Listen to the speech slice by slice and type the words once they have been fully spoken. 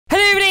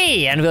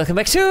Hey, and welcome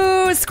back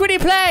to Speedy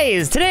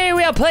Plays. Today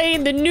we are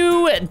playing the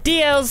new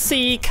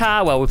DLC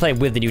car. Well, we're playing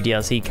with the new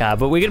DLC car,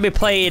 but we're going to be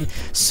playing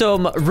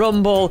some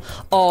Rumble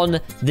on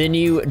the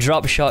new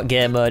Drop Shot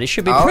game mode. It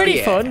should be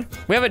pretty fun.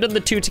 We haven't done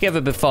the two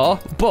together before,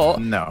 but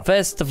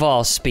first of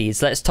all,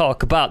 Speeds, let's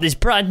talk about this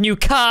brand new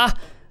car.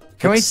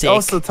 Can we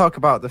also talk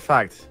about the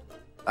fact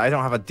I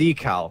don't have a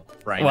decal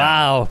right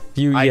now?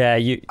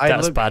 Wow,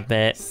 that's bad,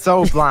 mate.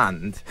 So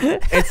bland.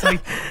 It's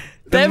like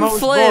them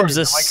flames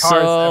are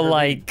so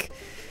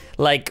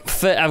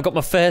I've got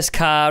my first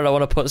car, I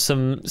want to put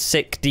some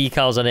sick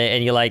decals on it,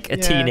 and you're like a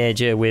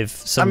teenager with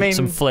some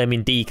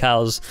flaming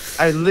decals.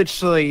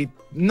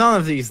 None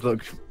of these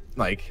look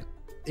like,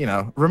 you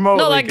know,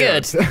 remotely not that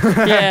good.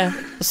 Yeah.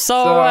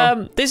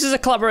 So this is a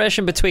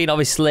collaboration between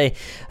obviously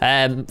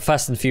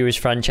Fast and Furious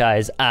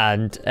franchise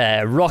and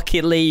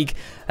Rocket League.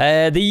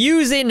 They're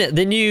using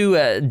the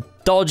new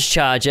Dodge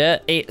Charger.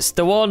 It's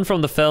the one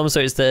from the film, so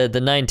it's the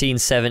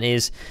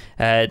 1970s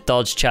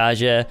Dodge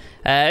Charger.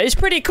 It's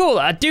pretty cool.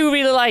 I do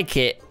really like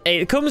it.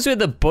 It comes with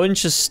a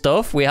bunch of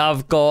stuff. We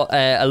have got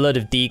a load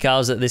of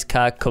decals that this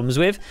car comes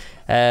with.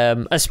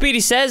 As Speedy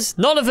says,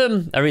 none of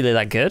them are really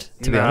that good,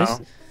 to be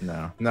honest.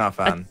 No, not a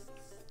fan. I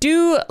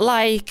do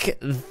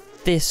like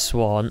this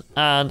one,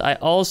 and I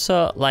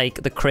also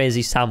like the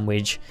Crazy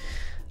Sandwich.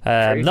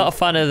 Not a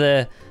fan of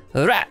the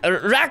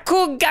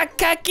Rakugakaki!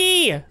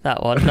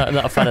 That one, not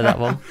a fan of that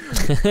one.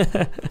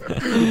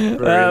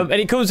 And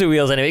it comes with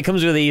wheels anyway. It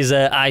comes with these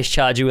Ice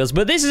Charger wheels.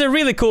 But this is a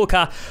really cool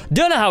car.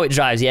 Don't know how it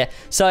drives yet.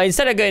 So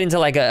instead of going into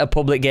like a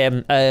public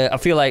game, I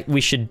feel like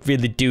we should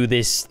really do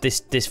this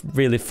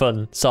really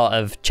fun sort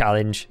of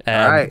challenge.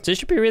 So it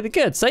should be really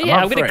good. So yeah,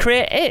 I'm going to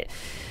create it.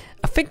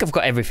 I think I've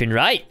got everything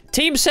right.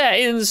 Team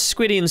settings,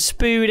 Squiddy and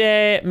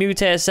Spoody.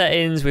 Mutate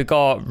settings, we've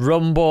got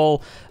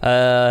Rumble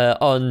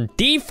on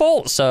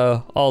default,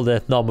 so all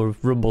the normal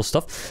Rumble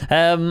stuff.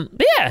 But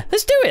yeah,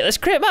 let's do it. Let's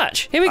create a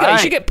match. Here we go. You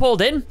should get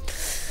pulled in.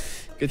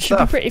 Good should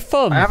stuff. Be pretty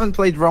fun. I haven't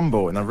played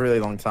Rumble in a really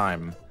long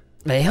time.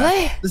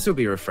 Really? This will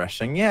be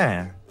refreshing,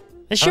 yeah.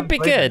 It should be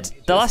good.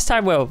 The last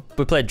time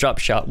we played Drop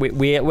Shot,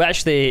 we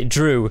actually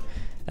drew.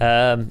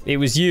 It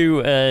was you.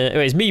 It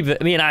was me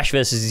and Ash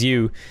versus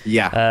you.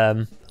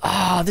 Yeah.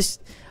 I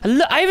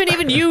haven't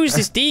even used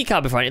this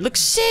decal before, and it looks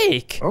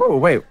sick. Oh,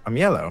 wait, I'm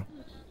yellow.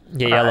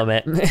 You're yellow,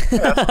 mate.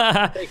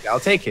 I'll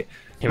take it.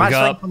 Here Match we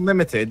go. length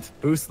unlimited,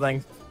 boost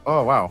length.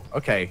 Oh, wow.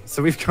 Okay,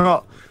 so we've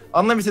got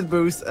unlimited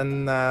boost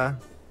and an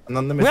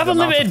unlimited we have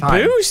unlimited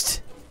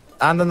boost?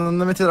 And an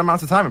unlimited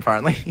amount of time,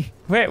 apparently.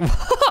 Wait,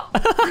 what?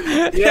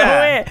 Yeah.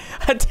 No, wait,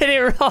 I did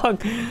it wrong.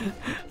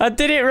 I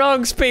did it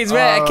wrong, Speeds.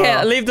 Wait, I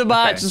can't leave the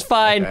match. It's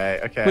fine.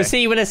 Okay. We'll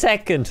see you in a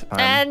second.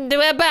 And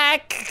we're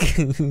back.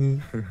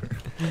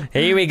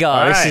 Here we go.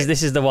 Right.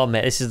 This is the one,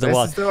 mate. This is the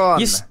one.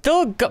 You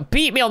still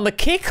beat me on the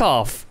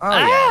kickoff. Oh,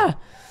 yeah. Of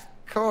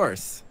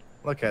course.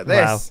 Look at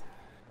this. Wow.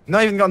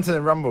 Not even gone to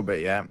the Rumble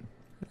bit yet.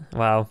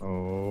 Wow.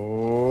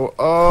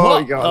 Oh,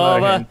 you got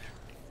over.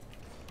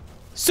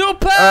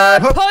 Super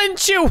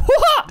punch you!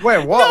 What?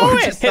 Wait, what? No,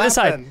 just hit the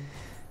side.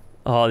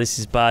 Oh, this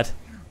is bad.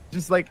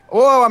 Just like,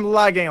 oh, I'm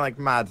lagging like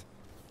mad.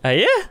 Are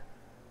you?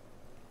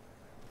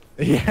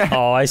 Yeah.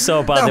 Oh, I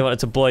so badly wanted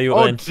to blow you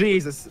up. Oh,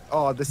 Jesus.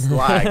 Oh, this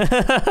lag.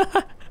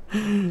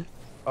 It's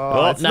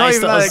nice not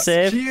even an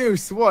save.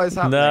 excuse. What is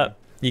happening? No,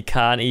 you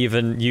can't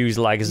even use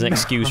lag as an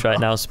excuse right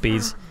now,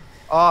 Speeds.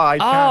 Oh, I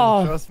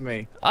can. Trust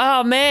me.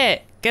 Oh,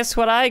 mate. Guess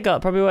what I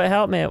got? Probably won't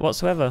help me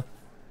whatsoever.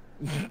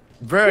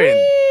 Brilliant.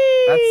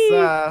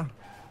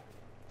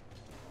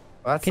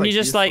 That's can you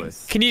just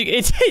useless.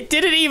 It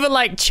didn't even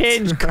like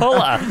change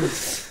color.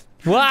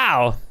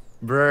 Wow.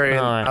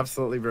 Brilliant. Right.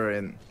 Absolutely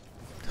brilliant.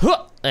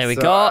 There we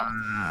go.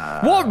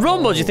 What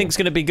Rumble do you think is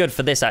going to be good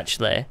for this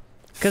actually?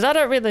 Because I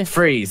don't really...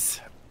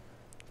 Freeze.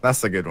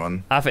 That's a good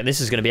one. I think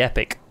this is going to be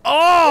epic.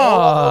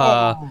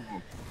 Oh!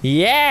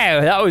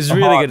 Yeah, that was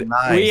really good.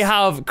 Nice. We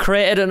have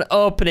created an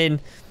opening.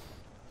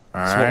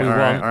 That's what we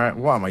want. All right.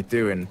 What am I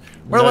doing?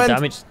 No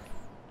damage.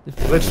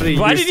 Literally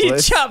Why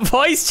useless. did you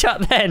voice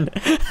chat then?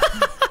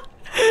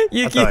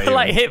 you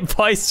like hit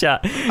voice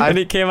chat and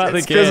it came out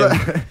the game.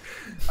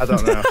 I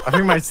don't know. I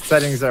think my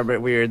settings are a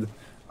bit weird. All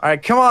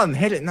right, come on,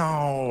 hit it.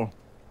 No,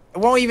 it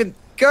won't even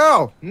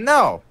go.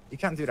 No, you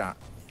can't do that.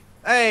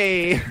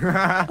 Hey.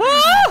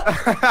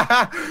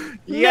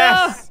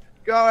 Yes. No.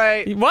 Go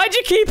away. Why'd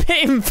you keep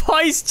hitting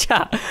voice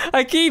chat?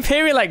 I keep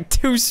hearing like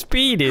 2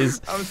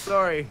 speedies. I'm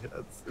sorry.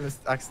 That's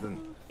an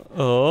accident.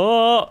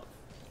 Oh.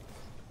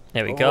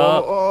 There we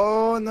go.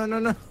 Oh,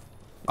 no.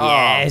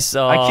 Yes.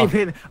 Oh, I keep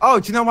hitting. Oh,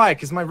 do you know why?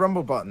 Because my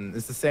Rumble button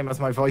is the same as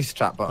my voice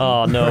chat button.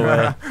 Oh, no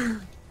way.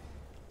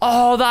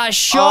 Oh, that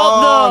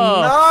shot,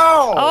 though.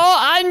 No.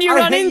 Oh, and you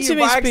ran into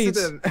me,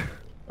 Speeds.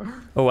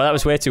 Oh, well, that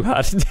was way too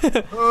hard.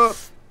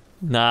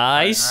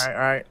 Nice. All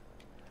right.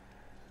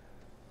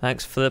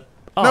 Thanks for the...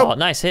 Oh,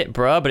 nice hit,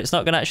 bro, but it's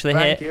not going to actually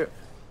hit. Thank you.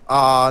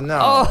 Oh, no.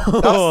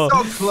 Oh.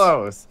 That's so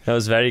close. That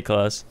was very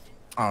close.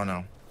 Oh,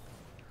 no.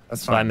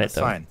 That's fine. That's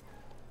fine.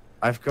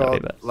 I've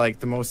got, like,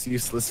 the most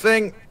useless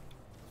thing.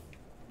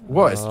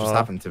 What has just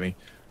happened to me?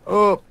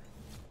 Oh.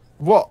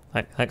 What?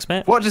 Thanks,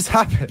 mate. What just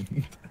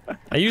happened?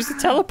 I used the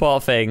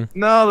teleport thing.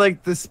 No,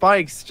 like the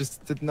spikes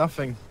just did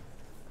nothing.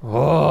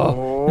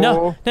 Oh.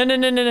 No.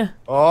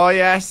 Oh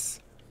yes.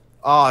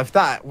 Oh, if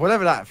that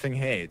whatever that thing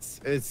hits,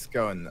 it's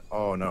going.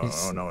 Oh no!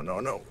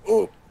 No!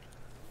 Oh,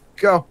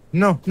 go!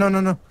 No!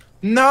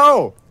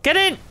 Get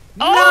in!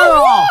 No!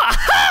 Oh!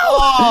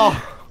 How?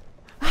 Oh,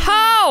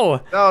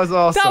 How? that was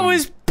awesome. That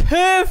was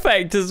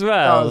perfect as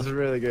well. That was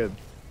really good.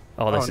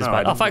 Oh, this is no,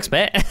 bad. I Oh, thanks,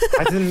 mate.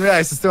 I didn't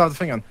realize to still have the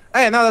thing on.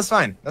 Hey, no, that's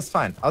fine. That's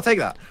fine. I'll take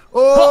that.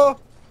 Oh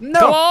no!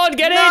 Come on,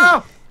 get in!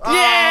 Oh.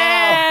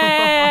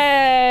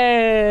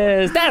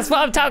 Yes! That's what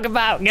I'm talking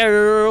about,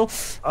 girl.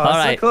 All All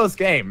right. It's a close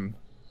game.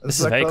 This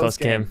is a very close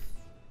game.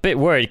 Bit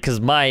worried because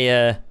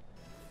my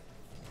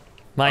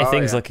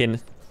thing's looking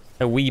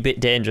a wee bit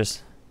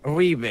dangerous. A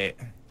wee bit.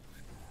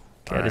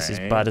 Okay, this is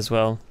bad as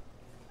well.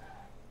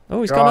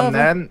 Oh, he's Go gone on over.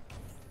 then.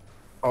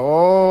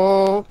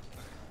 Oh,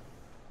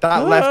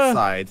 that left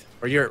side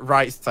or your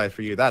right side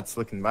for you. That's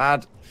looking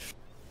bad.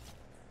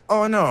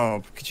 Oh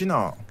no! Could you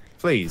not?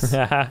 Please,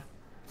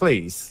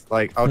 please.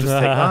 Like I'll just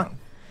take that.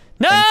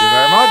 No! Thank you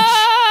very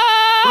much.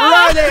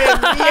 Run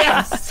in!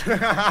 Yes!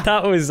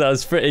 That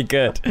was pretty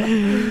good.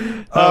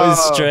 That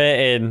was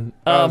straight in.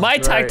 My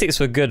tactics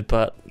were good,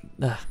 but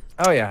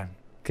Oh yeah.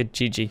 good.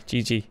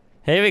 GG.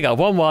 Here we go.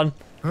 1-1.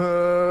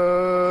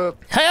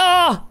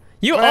 Hey,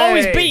 you Hey.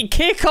 always beat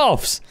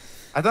kickoffs.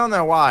 I don't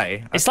know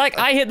why. It's like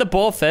I hit the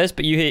ball first,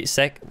 but you hit it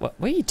second. What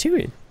are you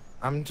doing?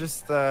 I'm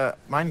just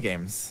mind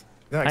games.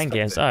 You don't Mind expect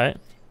games. it. All right.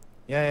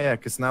 Yeah.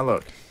 Cause now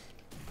look.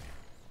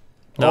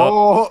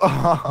 No.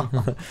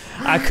 Oh.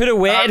 I could have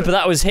waited, but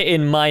that was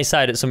hitting my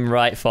side at some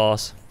right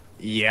force.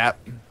 Yep.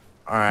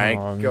 All right.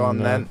 Oh, go on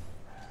no. then.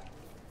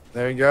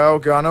 There you go.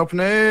 Go on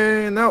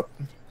opening. Nope.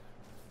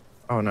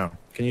 Oh no.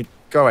 Can you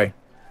go away?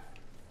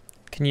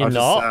 Can you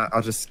not?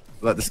 I'll just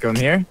let this go in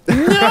here.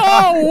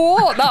 No!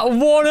 What? That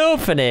one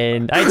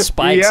opening. I had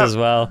spikes Yep. as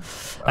well.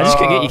 I just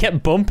couldn't get. You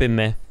kept bumping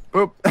me.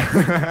 Boop.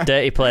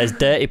 Dirty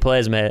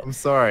plays, mate. I'm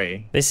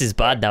sorry. This is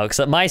bad now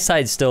because my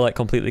side's still like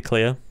completely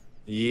clear.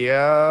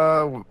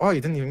 Yeah. Oh,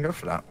 you didn't even go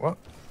for that. What?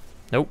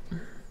 Nope.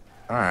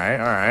 All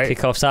right.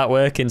 Kickoffs aren't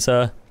working,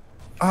 so.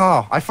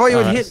 Oh, I thought you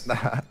would Nice. hit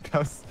that. That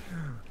was...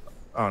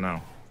 Oh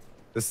no.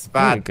 This is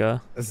There we bad.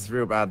 go. This is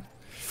real bad.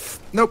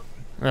 Nope.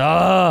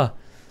 Ah.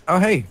 Oh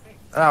hey.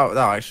 Oh,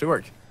 that actually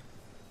worked.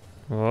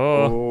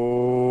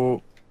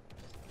 Oh.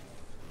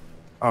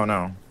 Oh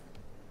no.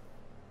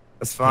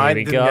 That's fine.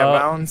 we Didn't go. get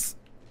bounds.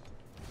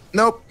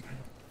 Nope.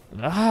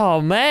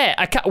 Oh, mate.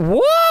 I can't.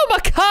 Whoa, my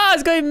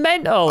car's going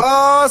mental.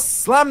 Oh,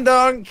 slam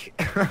dunk.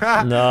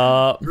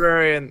 No.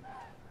 Brilliant.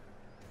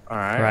 All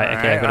right. Right,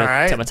 okay, I'm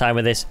gonna take my time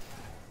with this.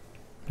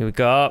 Here we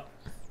go.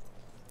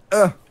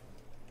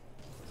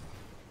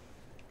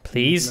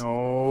 Please.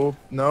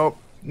 Nope.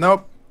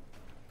 All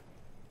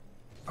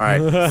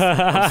right.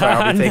 I'm sorry.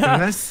 I'll be taking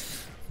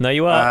this. No,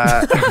 you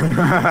are.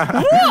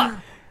 What?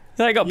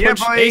 I got Yeah,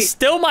 punched. boy. It's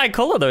still my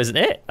colour, though, isn't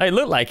it? It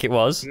looked like it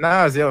was.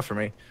 No, it's yellow for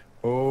me.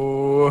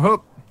 Oh,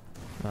 hoop.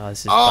 Oh,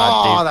 this is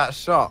Oh, bad, dude. that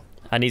shot.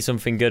 I need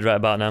something good right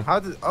about now. How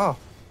did? Oh.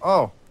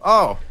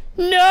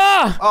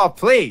 No! Oh,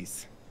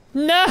 please.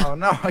 No! Oh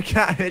no, I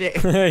can't hit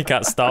it. You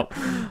can't stop.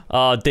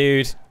 Oh,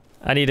 dude.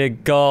 I need a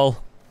goal.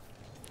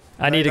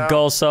 I need a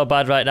goal so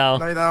bad right now.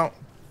 No, you don't.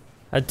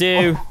 I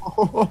do.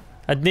 Oh,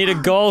 I need a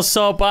goal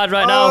so bad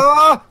right now.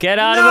 oh, Get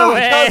out no, of the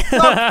way. that's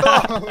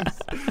so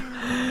close.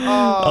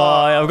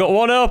 Oh, I've got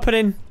one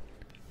opening.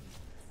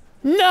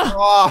 No!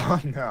 Oh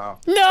no.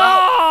 No!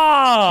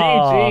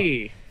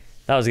 GG.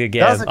 That was a good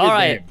game. That was a good All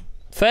right. game.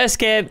 First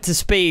game to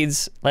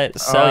speeds.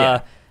 Let's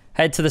yeah.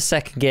 head to the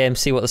second game,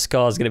 see what the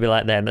score is going to be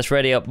like then. Let's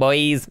ready up,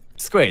 boys.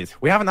 Squid,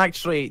 we haven't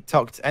actually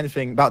talked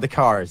anything about the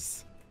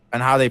cars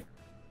and how they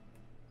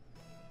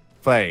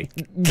play.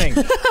 Think.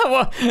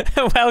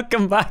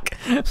 Welcome back.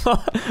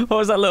 What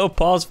was that little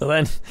pause for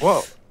then?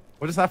 Whoa,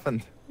 what just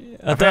happened?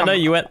 I don't know.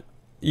 You went.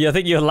 Yeah, I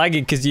think you're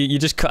lagging because you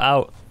just cut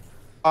out.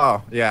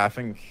 Oh, yeah, I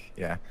think,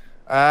 yeah.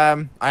 I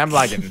am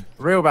lagging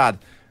real bad.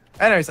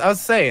 Anyways, I was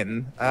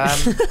saying,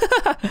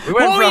 we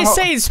What were you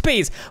saying,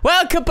 Speeds?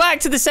 Welcome back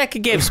to the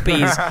second game,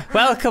 Speeds.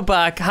 Welcome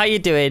back. How you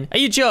doing? Are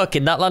you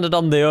joking? That landed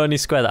on the only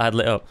square that I had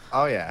lit up.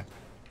 Oh yeah,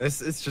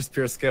 this is just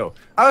pure skill.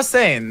 I was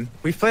saying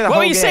we've played a What whole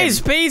were you game. saying,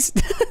 Speeds?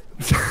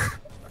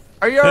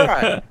 Are you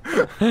alright?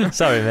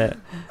 Sorry, mate.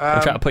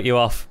 I'm trying to put you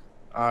off.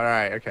 All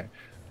right, okay.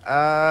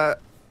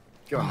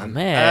 Go on, then.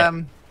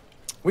 man.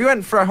 We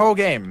went for a whole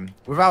game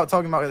without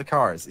talking about the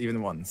cars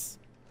even once.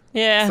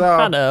 Yeah, So-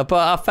 I know,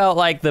 but I felt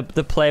like the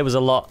play was a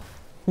lot.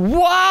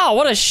 Wow,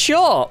 what a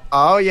shot!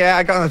 Oh yeah,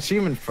 I got an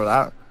achievement for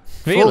that.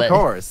 Really? Full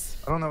course.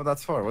 I don't know what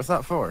that's for. What's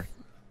that for?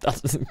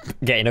 That's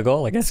getting a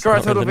goal, I guess. Score a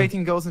Not total of really.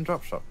 18 goals in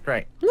drop shot.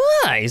 Great.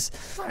 Nice.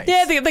 Nice.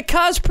 Yeah, the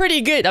car's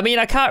pretty good. I mean,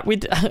 I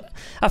can't.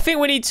 I think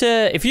we need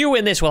to. If you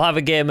win this, we'll have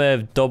a game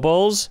of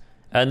doubles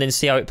and then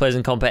see how it plays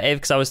in competitive.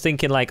 Because I was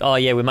thinking like, oh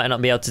yeah, we might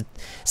not be able to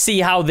see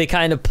how they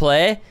kind of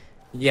play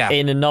Yeah.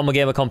 in a normal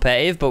game of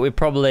competitive, but we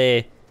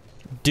probably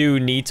do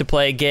need to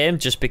play a game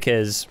just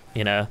because,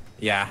 you know.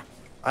 Yeah.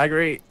 I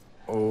agree.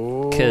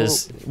 Oh.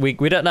 Because we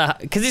don't know,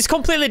 because it's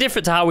completely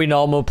different to how we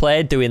normally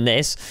play doing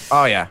this.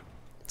 Oh yeah.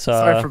 So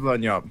Sorry for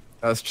blowing you up.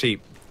 That was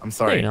cheap. I'm no,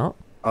 sorry. you're not.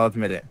 I'll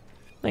admit it.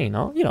 No, you're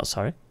not. You're not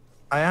sorry.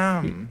 I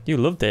am. You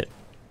loved it.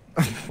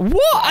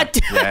 What?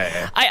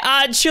 Yeah.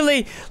 I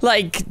actually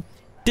like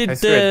did Hey,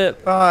 the.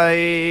 Squid.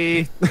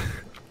 Bye.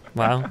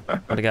 Wow.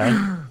 What a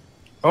guy.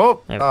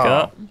 Oh. There we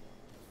go.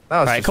 That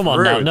was Right, just come on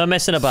rude. now. No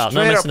messing about.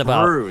 Straight No messing up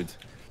about. Rude.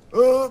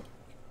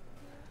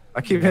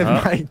 I keep hitting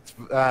my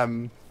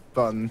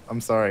button.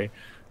 I'm sorry.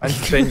 I need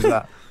to change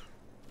that.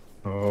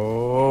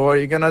 Oh, what are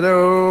you gonna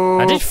do?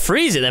 I did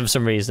freeze it then for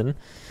some reason.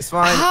 It's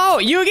fine. How?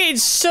 You're getting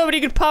so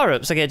many good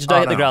power-ups. Okay, just don't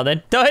hit the ground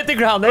then. Don't hit the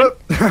ground then.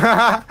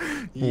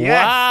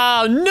 Yes.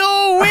 Wow,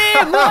 no way!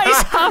 What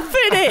is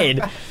happening?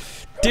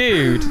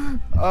 Dude.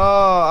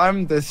 Oh,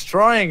 I'm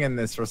destroying in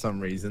this for some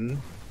reason.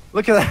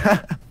 Look at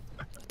that.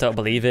 Don't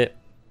believe it.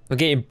 I'm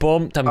getting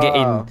bumped. I'm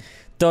getting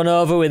done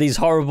over with these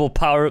horrible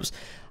power-ups.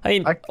 I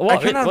mean, I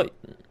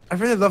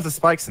really love the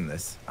spikes in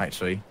this,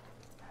 actually.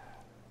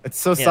 It's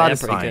so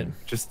satisfying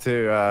just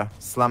to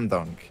slam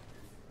dunk.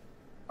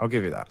 I'll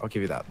give you that. I'll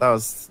give you that. That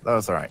was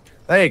alright.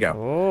 There you go.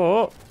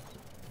 Oh.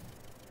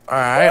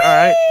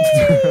 Alright.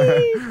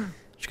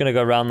 Just gonna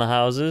go around the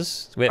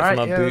houses. Wait for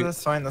my boot.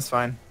 That's fine. That's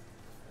fine.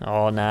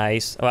 Oh,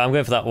 nice. Well, I'm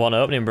going for that one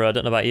opening, bro. I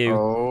don't know about you.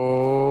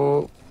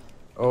 Oh.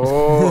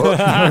 What?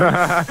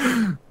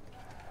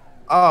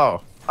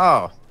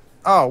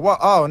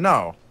 Oh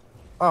no.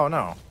 Oh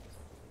no.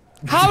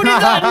 How did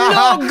that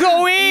not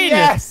go in?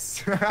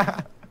 Yes.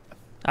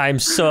 I'm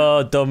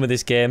so done with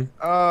this game.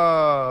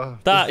 Oh.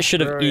 That should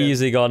have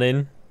easily gone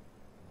in.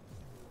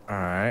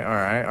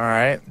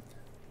 Alright.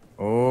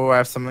 Oh, I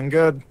have something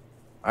good.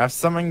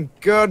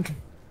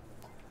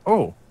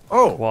 Oh.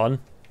 One.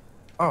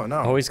 Oh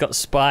no. Oh, he's got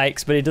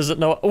spikes, but he doesn't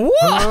know. What?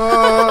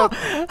 Oh,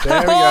 there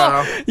we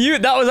go.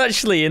 That was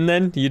actually in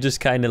then. You just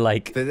kind of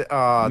like Did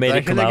made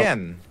it come out.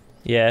 again?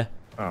 Yeah.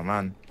 Oh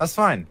man. That's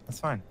fine.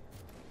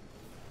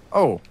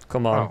 Oh.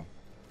 Come on. Oh.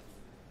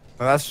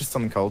 No, that's just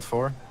uncalled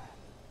for.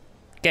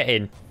 Get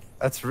in.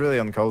 That's really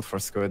uncalled for,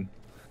 Squid.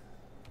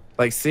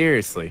 Like,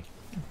 seriously.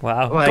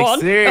 Wow. Like, Go on.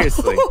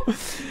 seriously.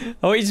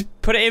 Oh, he's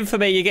put it in for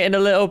me. You're getting a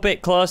little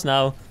bit close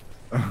now.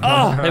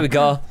 Oh, there we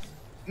go.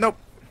 Nope.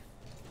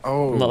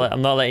 Oh.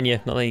 I'm not letting you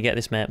get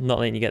this, mate. I'm not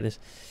letting you get this.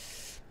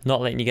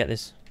 Not letting you get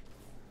this.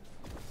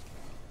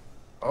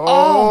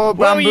 Oh,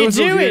 what were you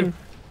bamboozled doing?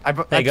 I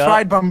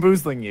tried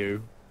bamboozling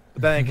you,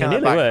 but then it kind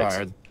of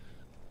backfired. Works.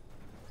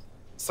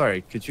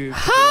 Sorry, could you...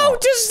 How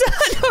does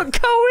that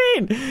not go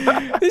in?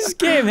 This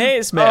game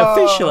hates me,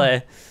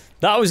 officially.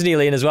 That was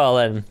nearly in as well,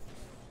 then.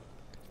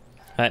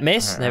 Alright,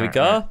 miss. There we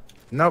go.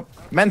 Nope.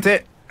 Meant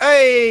it.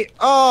 Hey!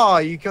 Oh,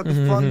 you got the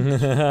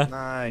plunge.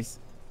 Nice.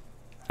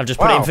 I've just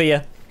put it in for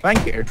you.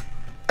 Thank you.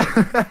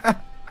 What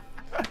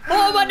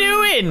am I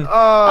doing? Oh.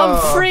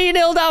 I'm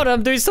 3-0 down.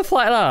 I'm doing stuff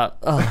like that.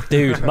 Oh,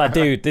 dude,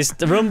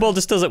 the rumble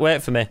just doesn't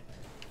work for me.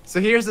 So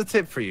here's a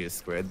tip for you,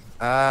 Squid.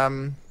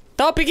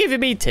 Don't be giving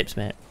me tips,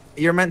 mate.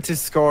 You're meant to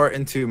score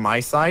into my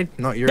side,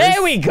 not yours.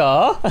 There we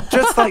go.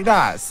 Just like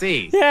that.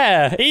 See.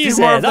 Yeah, easy.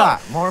 Do more of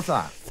that. More of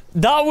that.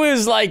 That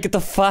was like the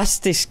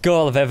fastest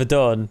goal I've ever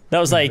done. That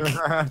was like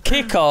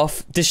kick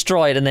off,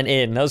 destroyed, and then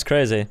in. That was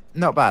crazy.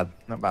 Not bad.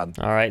 Not bad.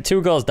 All right,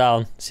 2 goals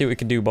down. See what we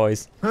can do,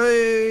 boys.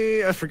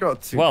 Hey, I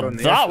forgot to. Well,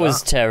 that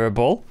was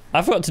terrible.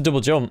 I forgot to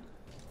double jump.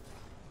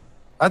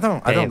 I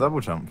don't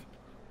double jump.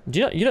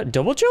 You don't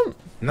double jump?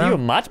 No. Are you a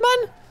madman?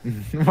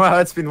 Well,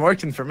 it's been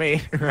working for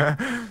me.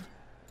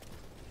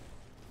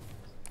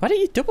 Why don't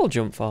you double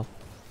jump for?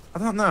 I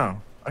don't know.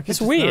 I It's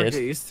just weird. never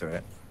get used to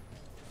it.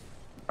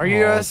 Are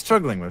you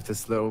struggling with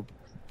this little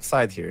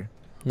side here?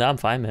 No, I'm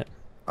fine, mate.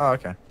 Oh,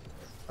 okay.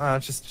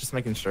 Just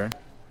making sure.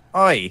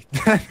 Oi!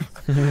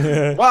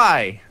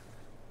 Why?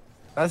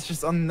 That's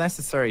just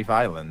unnecessary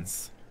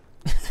violence.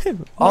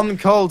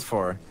 Uncalled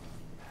for.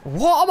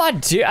 What am I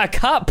doing? I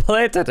can't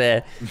play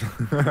today.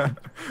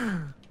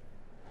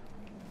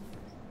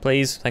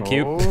 Please, thank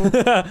you.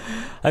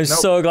 I'm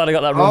so glad I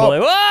got that rumble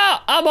in. Whoa!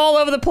 I'm all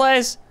over the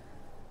place.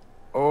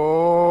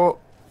 Oh.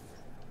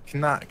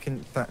 Can that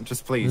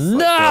just please?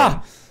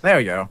 Nah! There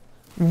we go.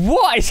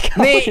 What is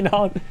going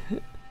on?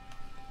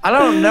 I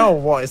don't know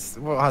what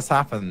has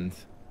happened.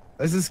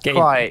 This is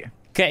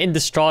getting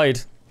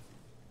destroyed.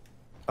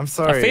 I'm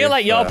sorry. I feel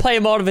like you're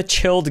playing more of a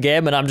chilled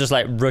game and I'm just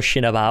like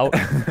rushing about.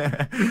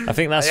 I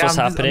think that's what's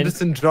happening. I'm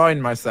just enjoying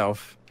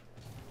myself.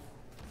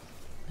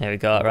 There we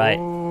go, right.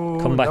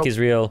 Comeback is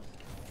real.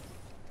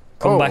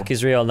 Comeback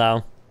is real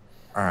now.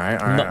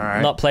 Alright.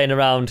 Not playing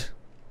around.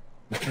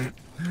 Okay.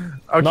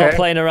 Not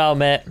playing around,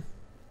 mate.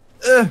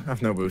 I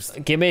have no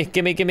boost. Gimme. Do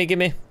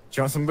you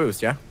want some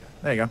boost, yeah?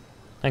 There you go.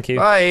 Thank you.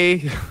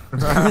 Bye.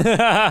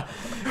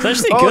 It's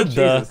actually good,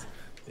 though.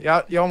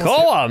 Yeah, you almost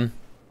Go on.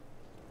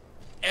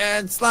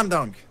 And slam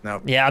dunk.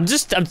 No. Yeah, I'm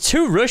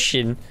too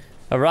rushing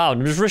around.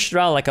 I'm just rushing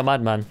around like a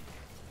madman.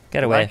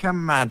 Get away. Like a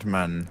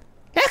madman.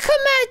 Like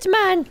a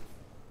madman.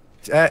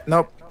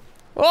 Nope.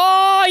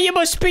 Oh, you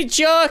must be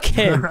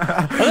joking.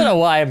 I don't know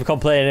why I'm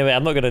complaining anyway.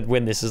 I'm not going to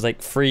win this. There's like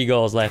 3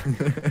 goals left.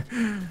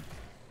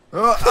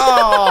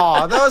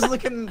 Oh, that was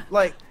looking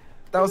like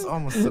that was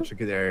almost such a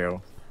good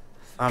aerial.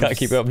 Can't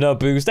keep it up, no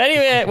boost.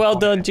 Anyway, well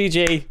done,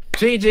 GG.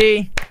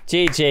 GG.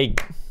 GG.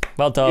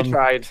 Well done. You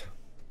tried.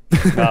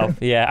 Well,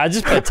 yeah, I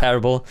just played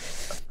terrible.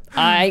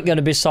 I ain't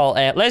gonna be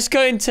salty. Let's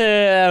go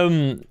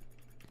into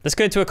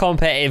a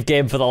competitive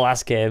game for the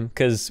last game,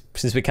 because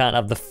since we can't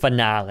have the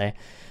finale.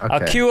 Okay.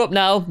 I'll queue up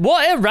now.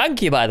 What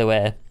rank you, by the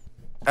way?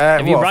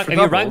 Have you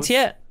ranked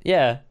yet?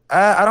 Yeah.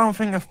 I don't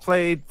think I've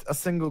played a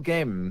single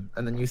game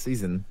in the new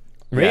season.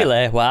 Really?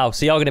 Yeah. Wow.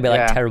 So you're gonna be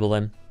like terrible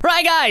then.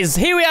 Right, guys.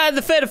 Here we are in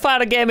the third and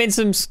final game in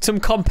some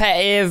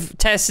competitive,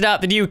 testing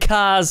out the new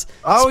cars,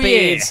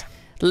 speeds. Yeah.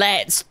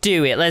 Let's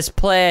do it. Let's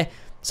play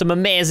some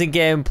amazing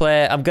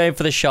gameplay. I'm going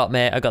for the shot,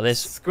 mate. I got this.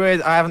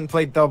 Squid, I haven't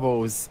played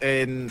doubles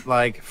in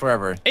like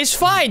forever. It's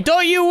fine.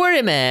 Don't you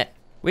worry, mate.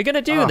 We're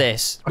gonna do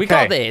this. We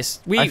got this.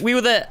 We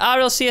were the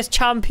RLCS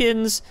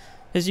champions,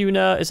 as you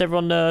know, as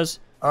everyone knows.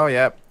 Oh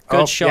yeah.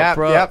 Good shot,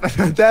 bro. Yep,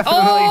 definitely.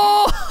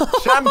 Oh!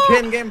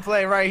 Champion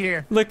gameplay right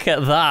here. Look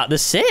at that. The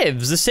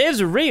saves. The saves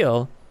are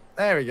real.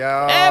 There we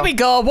go. There we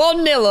go.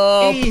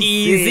 1-0 up. Easy.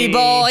 Easy,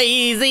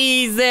 boys.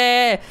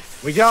 Easy.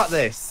 We got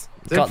this.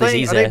 Got this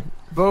easy. Are they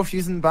both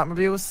using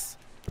Batmobiles?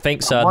 I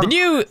think so.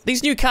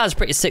 These new cars are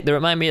pretty sick. They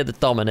remind me of the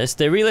Dominus.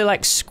 They're really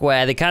like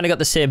square. They kind of got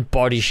the same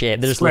body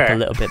shape. They just look a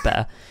little bit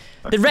better.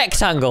 The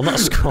rectangle, not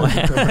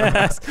square.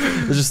 They're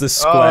just the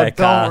square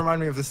car. Don't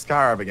remind me of the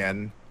Scarab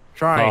again.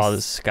 Christ. Oh,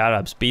 the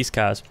Scarabs, beast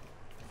cars.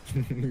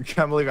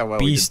 Can't believe how well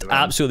beast, we did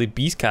absolutely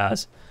beast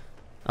cars.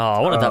 Oh, I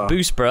wanted that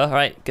boost, bro. All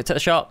right, get to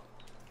the shot.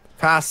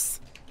 Pass.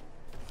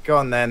 Go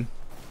on then.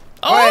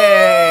 Oh!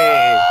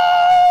 Hey!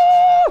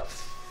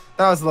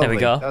 That was lovely. There we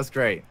go. That was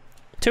great.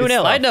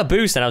 2-0. I had no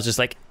boost, and I was just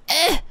like,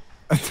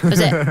 Was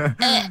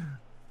it?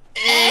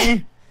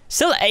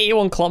 Still at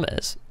 81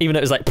 kilometers, even though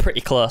it was like pretty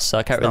close, so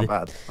I can't really.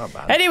 Not bad. Not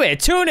bad. Anyway,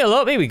 2-0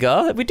 up. Here we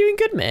go. We're doing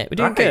good, mate. We're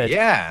doing good.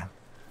 Yeah.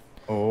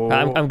 Oh.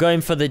 I'm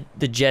going for the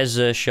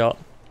Jezza shot.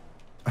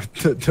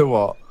 The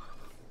what?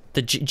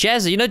 The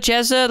Jezza. You know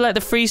Jezza, like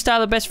the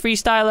freestyler, best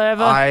freestyler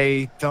ever.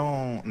 I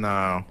don't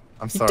know.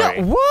 I'm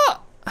sorry.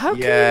 What? How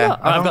can you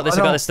not? Oh, I've got this.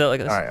 I've got this. Still.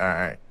 Look at this. All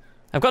right.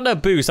 I've got no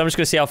boost. I'm just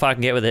gonna see how far I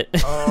can get with it.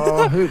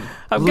 Oh,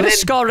 I'm gonna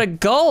score a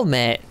goal,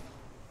 mate.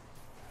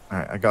 All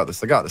right, I got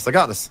this. I got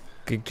this.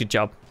 Good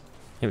job.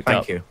 Here we go.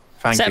 Thank you.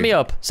 Set me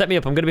up. Set me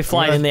up. I'm gonna be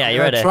flying in the air.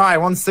 You ready? Try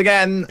once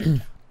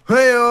again.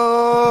 Hey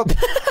up.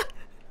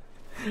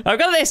 I've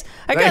got this.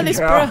 I got this,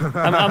 bro.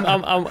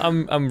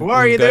 I'm. What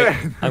are you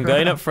doing? I'm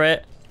going up for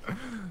it. All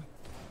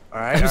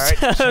right.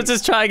 I'm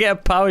just trying to get a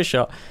power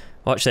shot.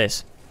 Watch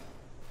this.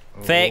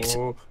 Fakes.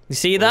 You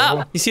see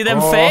that? You see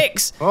them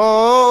fakes?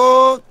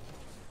 Oh.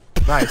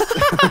 Nice.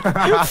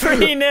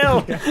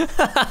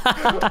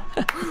 3-0.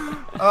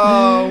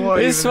 Oh,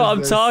 this is what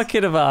I'm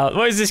talking about.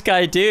 What is this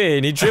guy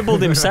doing? He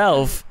dribbled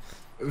himself.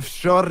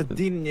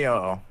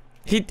 Jorginho.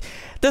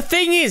 The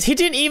thing is, he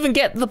didn't even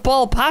get the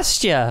ball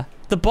past you.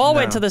 The ball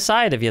went to the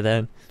side of you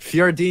then.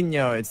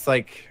 Fiordinho, it's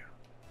like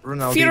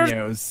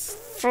Ronaldinho's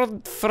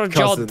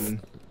cousin.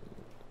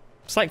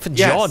 It's like for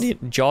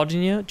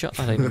Jorginho.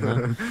 I don't even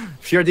know.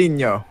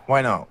 Fiordinho,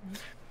 why not?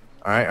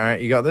 All right,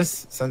 you got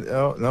this.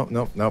 Oh,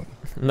 nope. No,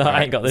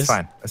 I ain't got this.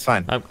 It's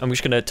fine. I'm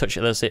just gonna touch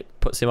it. That's it.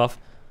 Puts him off.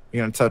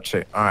 You're gonna touch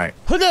it. All right.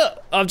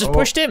 I've just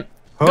pushed him.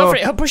 Go for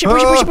it. Push it.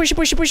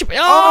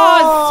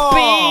 Oh,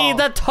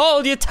 Speed! I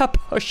told you to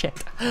push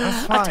it.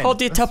 I told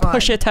you to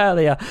push it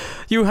earlier.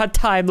 You had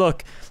time.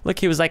 Look,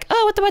 he was like,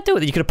 "Oh, what do I do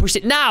with it?" You could have pushed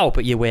it now,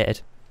 but you waited.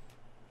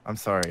 I'm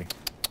sorry.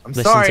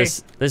 Sorry.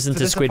 Listen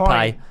to Squid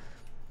Pie.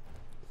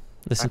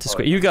 Listen to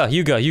Squid. You go.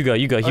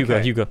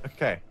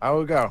 Okay, I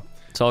will go.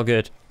 It's all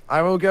good.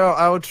 I will go.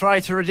 I will try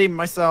to redeem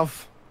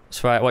myself.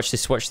 That's right. Watch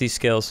this. Watch these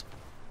skills.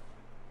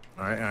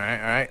 All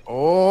right.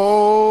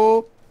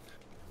 Oh,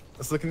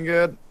 that's looking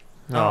good.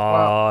 Oh,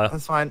 well,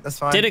 that's fine.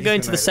 Did it go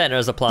into the center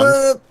as a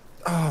plan?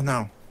 Oh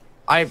no!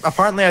 I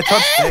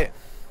touched it.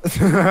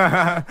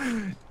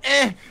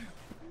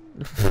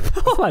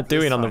 What am I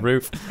doing on the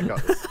roof? I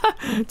got this.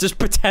 Just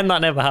pretend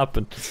that never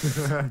happened.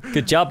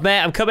 Good job, mate.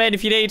 I'm coming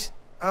if you need.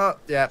 Oh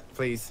yeah,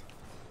 please.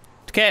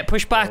 Okay,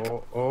 push back.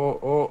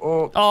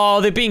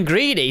 Oh, they're being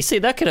greedy. See,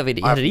 that could have had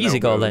an easy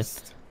goal then.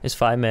 It's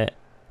fine, mate.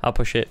 I'll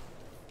push it.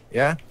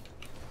 Yeah.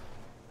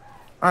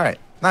 All right.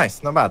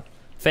 Nice. Not bad.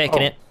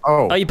 Faking it.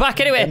 Oh, you're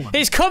back anyway.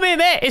 It's coming,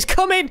 mate. It's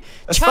coming.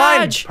 It's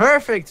Charge. Fine.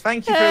 Perfect.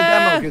 Thank you for the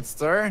demo, good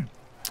sir.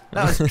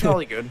 That was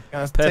jolly good.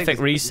 Perfect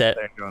reset.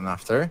 Going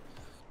after.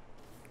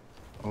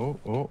 Oh.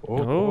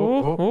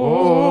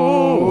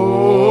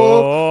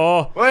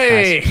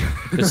 Wait.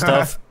 Nice. Good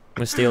stuff.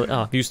 We'll steal it.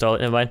 Oh, you stole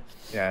it. Never mind.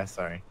 Yeah,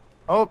 sorry.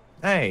 Oh,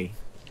 hey.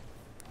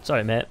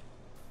 Sorry, mate.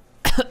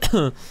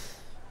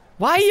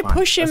 Why are you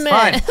pushing,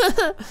 mate?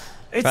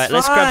 It's right,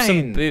 let's grab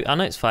some boot. I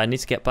know it's fine. I need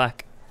to get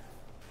back.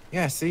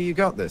 Yeah, see, you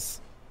got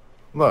this.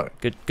 Look.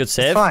 Good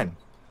save. It's fine.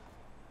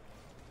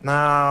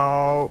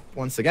 Now,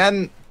 once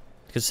again.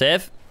 Good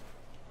save.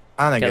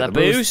 And I get that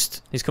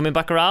boost. He's coming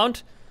back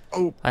around.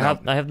 Oh, I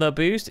have no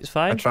boost. It's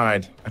fine. I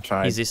tried.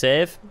 Easy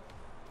save.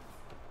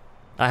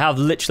 I have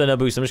literally no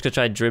boost. I'm just gonna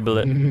try to dribble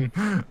it.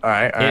 All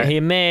right. He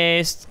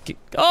missed.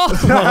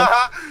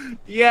 Oh!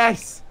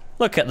 Yes.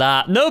 Look at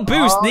that. No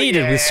boost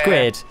needed with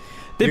Squid.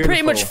 They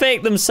pretty much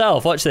faked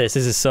themselves. Watch this.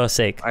 This is so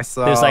sick. I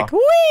saw. It was like,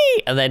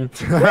 whee! And then,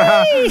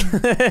 whee!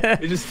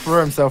 He just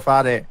threw himself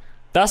at it.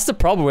 That's the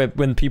problem with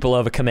when people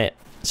overcommit.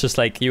 It's just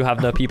like, you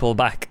have no people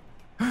back.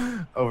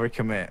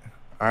 Overcommit.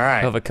 All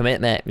right. Overcommit,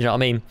 mate. You know what I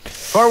mean?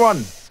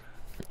 4-1.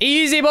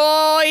 Easy,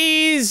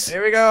 boys!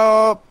 Here we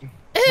go.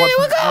 Here we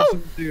go! Watch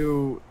him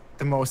do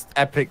the most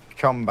epic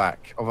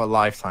comeback of a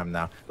lifetime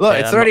now. Look,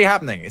 Yeah, it's already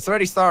happening. It's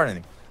already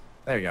starting.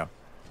 There you go.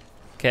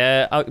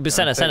 Okay, but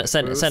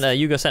center.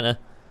 You go center.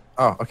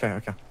 Oh, okay.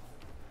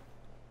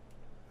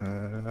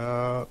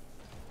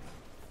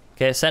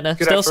 Okay, center.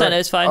 Good Still effort. center.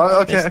 It's fine.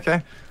 Oh,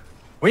 okay.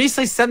 When you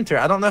say center,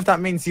 I don't know if that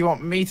means you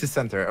want me to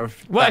center or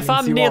If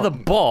I'm near the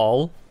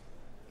ball.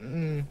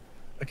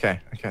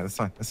 Okay, that's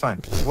fine.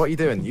 What are you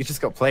doing? You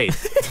just got played.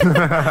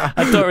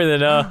 I don't really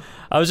know.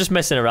 I was just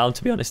messing around,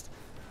 to be honest.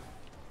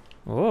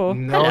 Oh,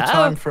 no hello.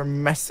 time for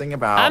messing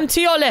about. I'm to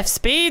your left,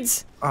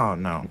 Speeds. Oh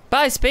no.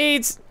 Bye,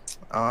 Speeds.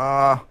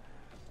 Oh,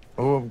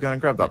 I'm gonna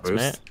grab that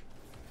Thanks, boost. mate.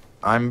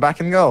 I'm back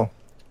in goal.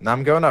 Now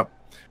I'm going up.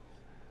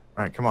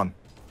 All right, come on.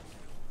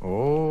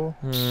 Oh.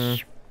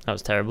 That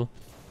was terrible.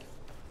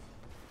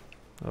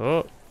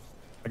 Oh,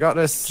 I got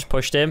this. just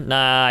pushed him.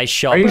 Nice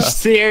shot. Are you bro.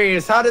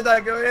 serious? How did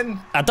that go in?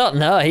 I don't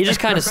know. He just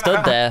kind of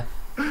stood there.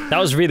 That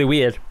was really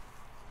weird.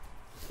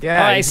 Yeah.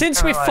 All right,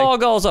 since we're 4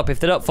 goals up, if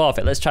they don't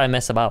forfeit, let's try and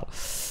mess about.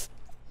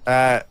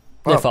 They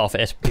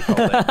forfeited.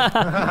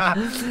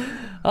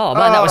 Oh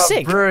man, that was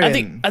sick.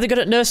 Brilliant. Are they good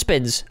at no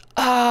spins?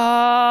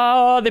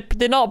 Oh,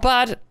 they're not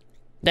bad.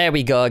 There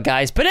we go,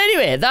 guys. But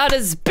anyway, that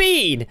has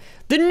been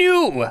the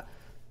new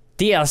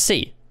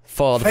DLC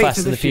for the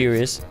Fast and the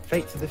Furious.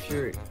 Fate to the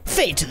Fury.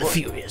 Fate to the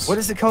Furious. What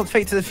is it called?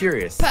 Fate to the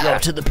Furious. Power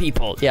to the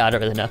people. Yeah, I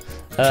don't really know.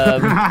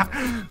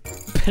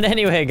 But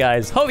anyway,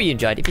 guys, hope you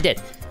enjoyed. If you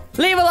did,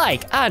 leave a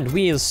like, and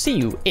we'll see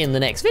you in the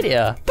next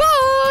video.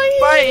 Bye!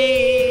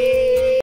 Bye!